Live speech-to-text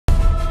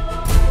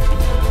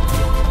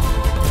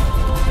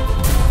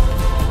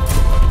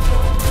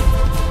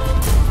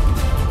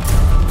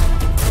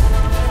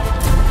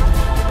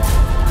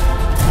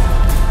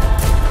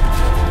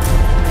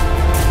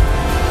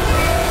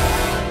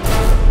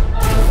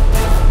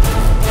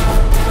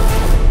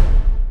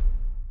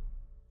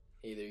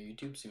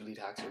YouTube, Zully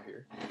Taxer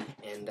here,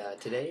 and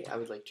today I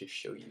would like to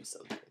show you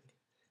something.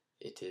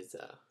 It is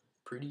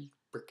pretty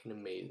freaking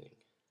amazing.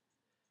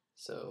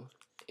 So,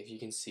 if you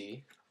can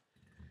see,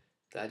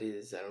 that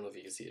is, I don't know if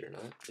you can see it or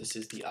not, this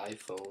is the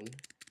iPhone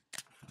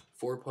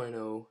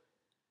 4.0.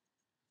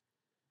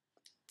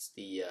 It's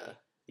the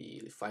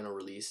final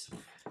release,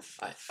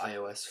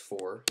 iOS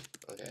 4,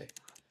 okay?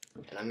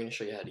 And I'm going to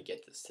show you how to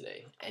get this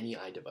today, any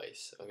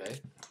iDevice, okay?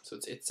 So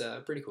it's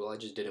pretty cool. I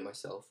just did it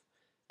myself,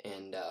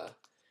 and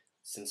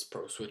since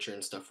Pro Switcher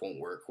and stuff won't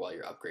work while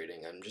you're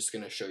upgrading, I'm just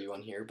going to show you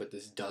on here, but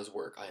this does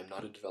work. I am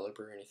not a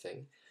developer or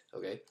anything,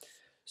 okay?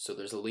 So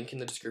there's a link in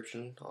the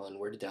description on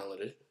where to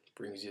download it. It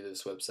brings you to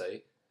this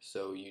website.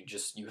 So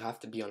you have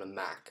to be on a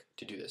Mac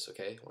to do this,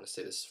 okay? I want to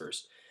say this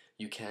first.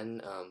 You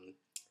can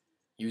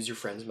use your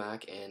friend's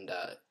Mac and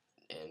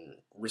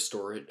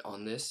restore it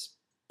on this,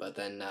 but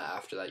then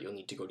after that you'll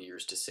need to go to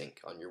yours to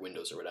sync on your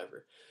Windows or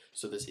whatever.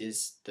 So this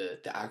is the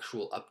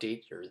actual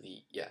update, or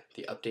the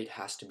update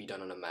has to be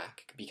done on a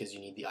Mac because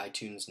you need the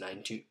iTunes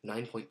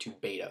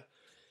 9.2 beta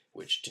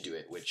to do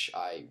it, which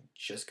I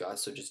just got,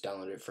 so just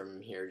download it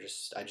from here.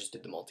 I just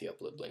did the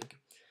multi-upload link.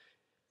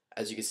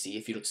 As you can see,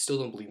 if you still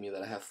don't believe me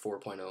that I have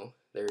 4.0,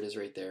 there it is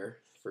right there,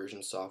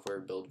 version software,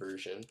 build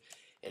version.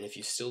 And if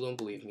you still don't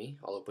believe me,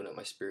 I'll open up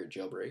my Spirit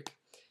jailbreak,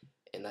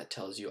 and that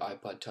tells you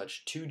iPod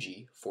Touch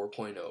 2G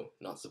 4.0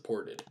 not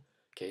supported.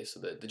 Okay, so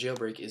the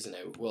jailbreak isn't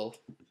out. Well,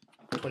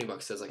 20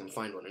 bucks says I can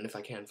find one, and if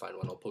I can find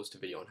one, I'll post a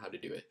video on how to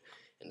do it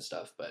and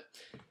stuff. But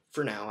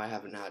for now, I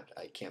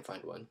can't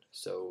find one.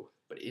 So,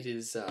 but it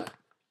is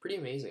pretty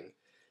amazing.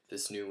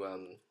 This new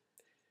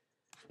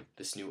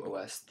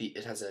OS.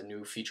 It has a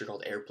new feature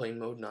called airplane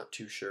mode. Not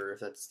too sure if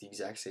that's the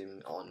exact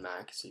same on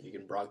Mac, so if you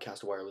can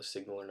broadcast a wireless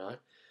signal or not.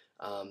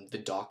 The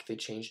dock, they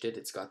changed it.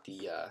 It's got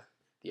the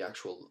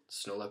actual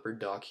Snow Leopard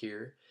dock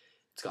here.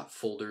 It's got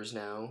folders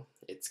now.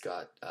 It's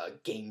got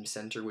Game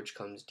Center, which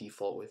comes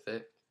default with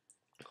it.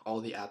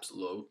 All the apps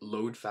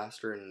load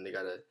faster, and they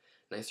got a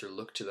nicer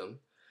look to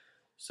them.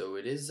 So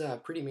it is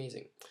pretty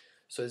amazing.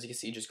 So as you can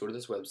see, just go to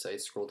this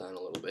website, scroll down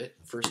a little bit.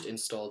 First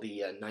install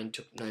the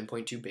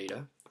 9.2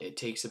 beta. It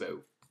takes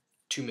about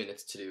 2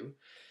 minutes to do.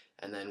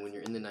 And then when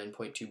you're in the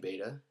 9.2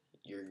 beta,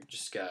 you're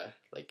just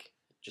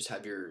just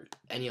have your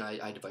any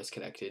iDevice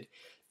connected.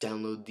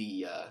 Download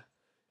the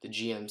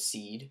GM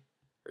seed,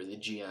 or the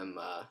GM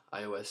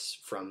iOS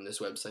from this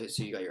website.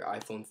 So you got your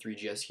iPhone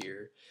 3GS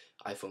here,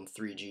 iPhone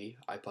 3G,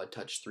 iPod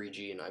Touch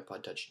 3G, and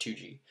iPod Touch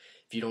 2G.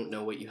 If you don't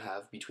know what you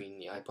have between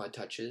the iPod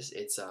Touches,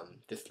 it's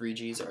the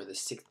 3Gs are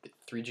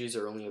 3Gs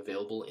are only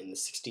available in the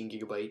 16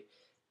 gigabyte,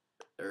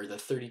 or the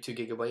 32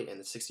 gigabyte and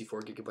the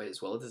 64 gigabyte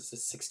as well. This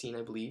is 16,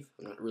 I believe.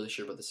 I'm not really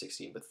sure about the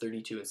 16, but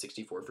 32 and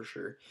 64 for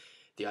sure.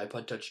 The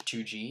iPod Touch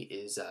 2G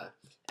is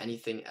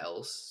anything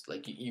else.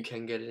 Like you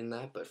can get it in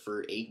that, but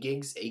for 8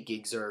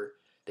 gigs are,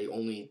 they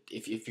only,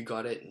 if you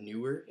got it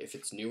newer, if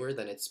it's newer,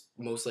 then it's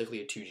most likely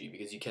a 2G,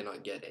 because you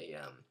cannot get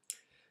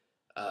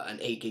an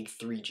 8 gig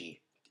 3G.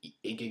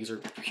 8 gigs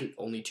are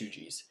only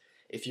 2Gs.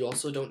 If you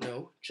also don't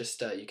know,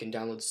 just you can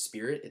download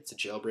Spirit. It's a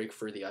jailbreak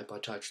for the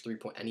iPod Touch 3.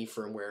 Any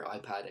firmware,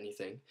 iPad,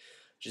 anything.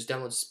 Just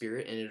download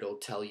Spirit, and it'll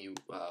tell you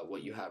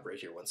what you have right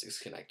here once it's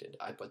connected.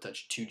 iPod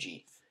Touch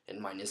 2G, and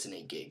mine is an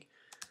 8 gig.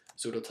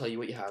 So it'll tell you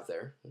what you have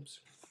there. Oops.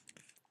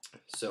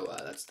 So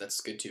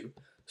that's good too.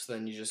 So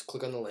then you just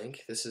click on the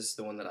link. This is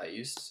the one that I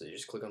used. So you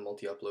just click on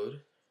multi-upload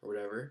or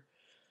whatever,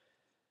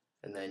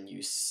 and then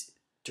you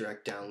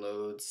direct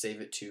download, save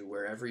it to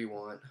wherever you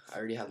want. I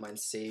already have mine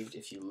saved.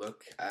 If you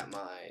look at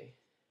my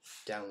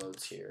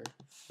downloads here,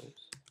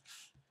 oops.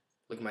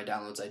 Look at my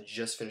downloads. I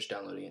just finished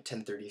downloading at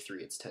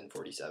 10:33. It's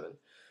 10:47.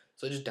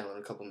 So I just downloaded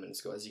a couple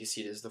minutes ago. As you can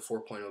see, it is the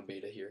 4.0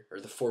 beta here, or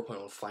the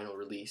 4.0 final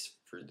release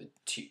for the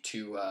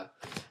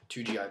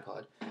 2G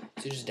iPod.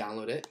 So you just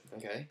download it,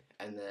 okay,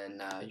 and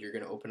then you're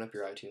gonna open up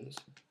your iTunes,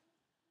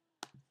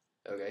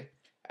 okay,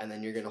 and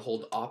then you're gonna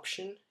hold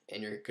Option,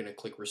 and you're gonna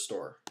click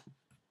Restore,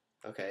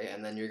 okay,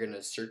 and then you're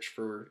gonna search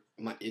for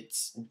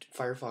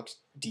Firefox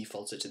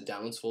defaults it to the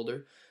Downloads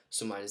folder,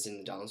 so mine is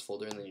in the Downloads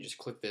folder, and then you just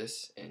click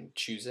this and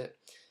choose it,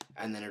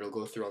 and then it'll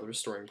go through all the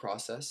restoring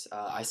process.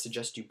 I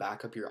suggest you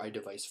back up your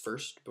iDevice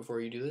first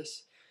before you do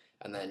this,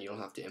 and then you don't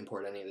have to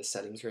import any of the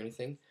settings or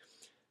anything.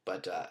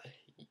 But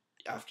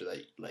after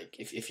that, like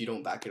if you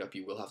don't back it up,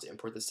 you will have to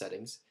import the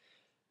settings.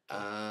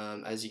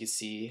 As you can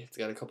see, it's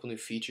got a couple new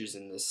features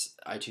in this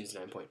iTunes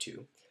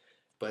 9.2.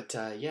 But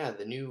yeah,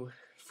 the new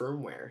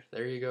firmware.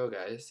 There you go,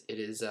 guys. It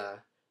is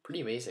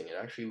pretty amazing. It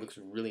actually looks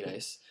really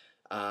nice.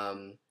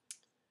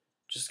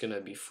 Just gonna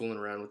be fooling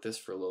around with this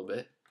for a little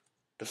bit.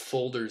 The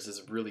folders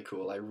is really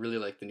cool. I really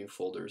like the new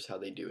folders, how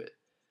they do it.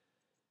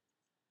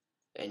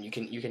 And you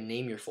can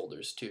name your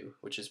folders too,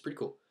 which is pretty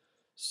cool.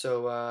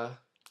 So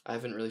I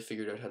haven't really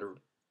figured out how to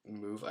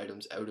move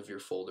items out of your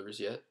folders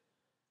yet,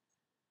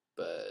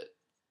 but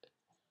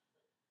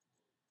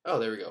oh,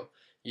 there we go.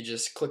 You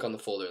just click on the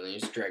folder and then you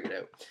just drag it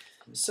out.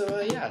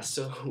 So yeah,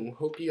 so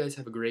hope you guys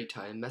have a great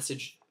time.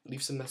 Message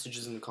leave some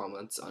messages in the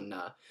comments on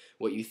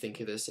what you think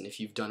of this and if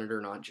you've done it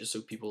or not, just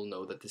so people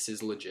know that this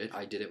is legit.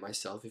 I did it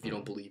myself. If you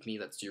don't believe me,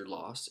 that's your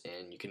loss,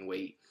 and you can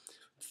wait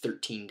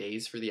 13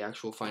 days for the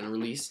actual final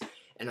release.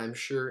 And I'm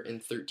sure in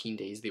 13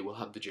 days they will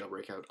have the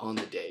jailbreak out on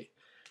the day,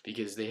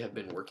 because they have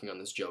been working on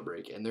this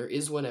jailbreak. And there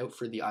is one out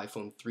for the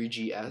iPhone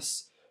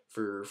 3GS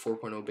for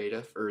 4.0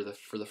 beta, or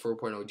for the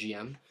 4.0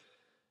 GM.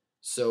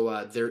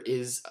 So there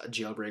is a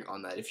jailbreak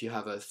on that. If you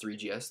have a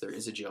 3GS, there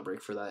is a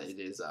jailbreak for that. It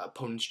is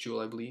Opponent's Jewel,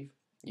 I believe.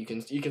 You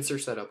can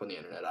search that up on the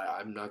internet.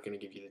 I'm not going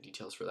to give you the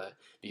details for that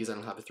because I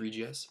don't have a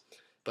 3GS.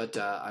 But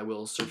I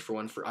will search for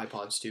one for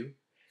iPods too.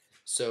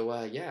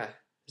 So yeah,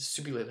 this is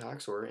Super Late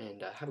Haxor,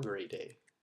 and have a great day.